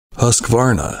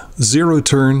Husqvarna, zero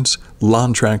turns,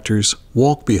 lawn tractors,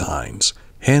 walk-behinds,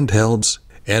 handhelds,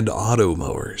 and auto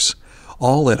mowers.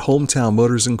 All at Hometown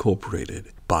Motors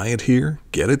Incorporated. Buy it here,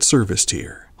 get it serviced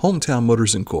here. Hometown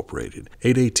Motors Incorporated,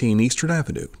 818 Eastern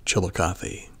Avenue,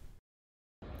 Chillicothe.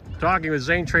 Talking with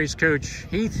Zane Trace coach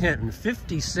Heath Hinton,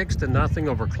 56-0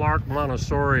 over Clark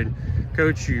Montessori. And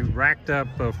coach, you racked up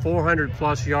 400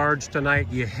 plus yards tonight.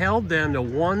 You held them to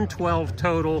 112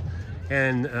 total,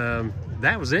 and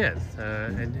that was it.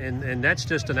 And that's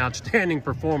just an outstanding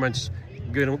performance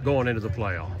going into the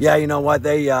playoff. Yeah, you know what,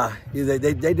 they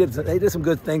did some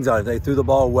good things on it. They threw the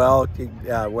ball well.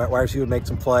 Wide receiver would make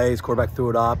some plays. Quarterback threw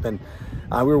it up, and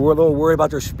we were a little worried about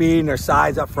their speed and their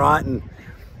size up front, and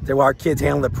our kids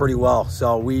handled it pretty well.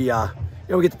 So we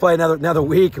get to play another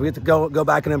week. We get to go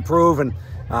back and improve. And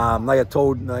like I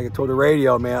told the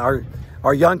radio, man,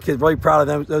 our young kids really proud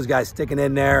of those guys sticking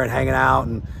in there and hanging out.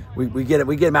 And we get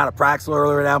them out of practice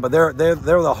earlier now, but they're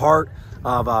the heart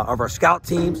of our scout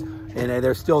teams, and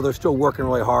they're still working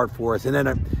really hard for us. And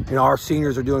then our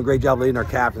seniors are doing a great job leading. Our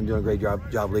captain's doing a great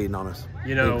job leading on us.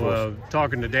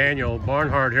 Talking to Daniel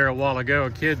Barnhart here a while ago,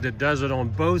 a kid that does it on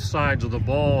both sides of the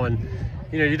ball, and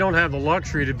you don't have the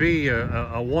luxury to be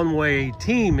a one-way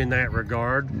team in that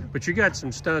regard, but you got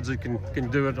some studs that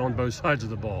can do it on both sides of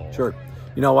the ball. Sure.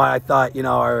 You know what, I thought,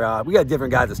 we got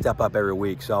different guys that step up every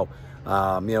week. So,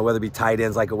 whether it be tight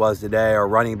ends like it was today, or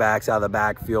running backs out of the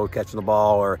backfield catching the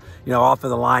ball, or, off of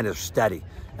the line is steady.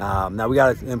 Now we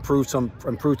got to improve some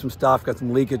stuff, got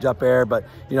some leakage up there, but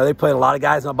they played a lot of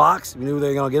guys in the box. We knew they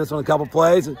were going to get us on a couple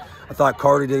plays. I thought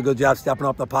Carter did a good job stepping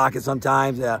up the pocket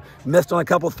sometimes. Missed on a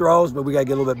couple throws, but we got to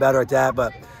get a little bit better at that.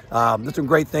 But there's some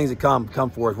great things that come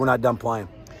for us. We're not done playing.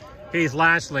 Heath,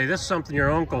 lastly, this is something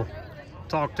your uncle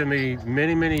talked to me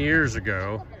many years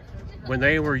ago when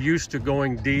they were used to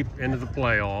going deep into the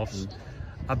playoffs,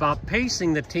 about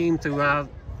pacing the team throughout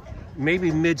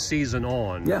maybe mid-season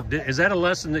on. Yeah. Is that a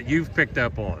lesson that you've picked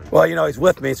up on? Well, he's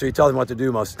with me, so he tells me what to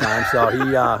do most of the time. So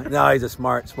he's a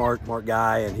smart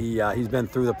guy, and he's been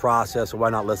through the process, so why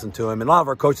not listen to him? And a lot of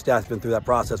our coach staff's been through that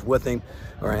process with him,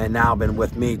 and now been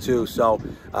with me too. So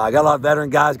I got a lot of veteran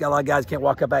guys, got a lot of guys can't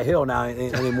walk up that hill now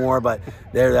anymore, but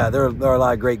they're a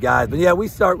lot of great guys. But yeah, we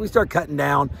start cutting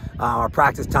down our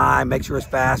practice time, make sure it's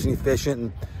fast and efficient,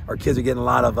 and our kids are getting a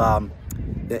lot of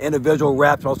the individual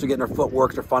reps, also getting their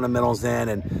footwork, their fundamentals in,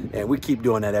 and we keep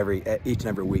doing that each and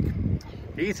every week.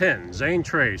 Heath Hinton, Zane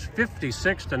Trace,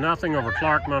 56-0 over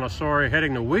Clark Montessori,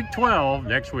 heading to week 12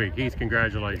 next week. Heath,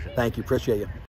 congratulations. Thank you, appreciate you.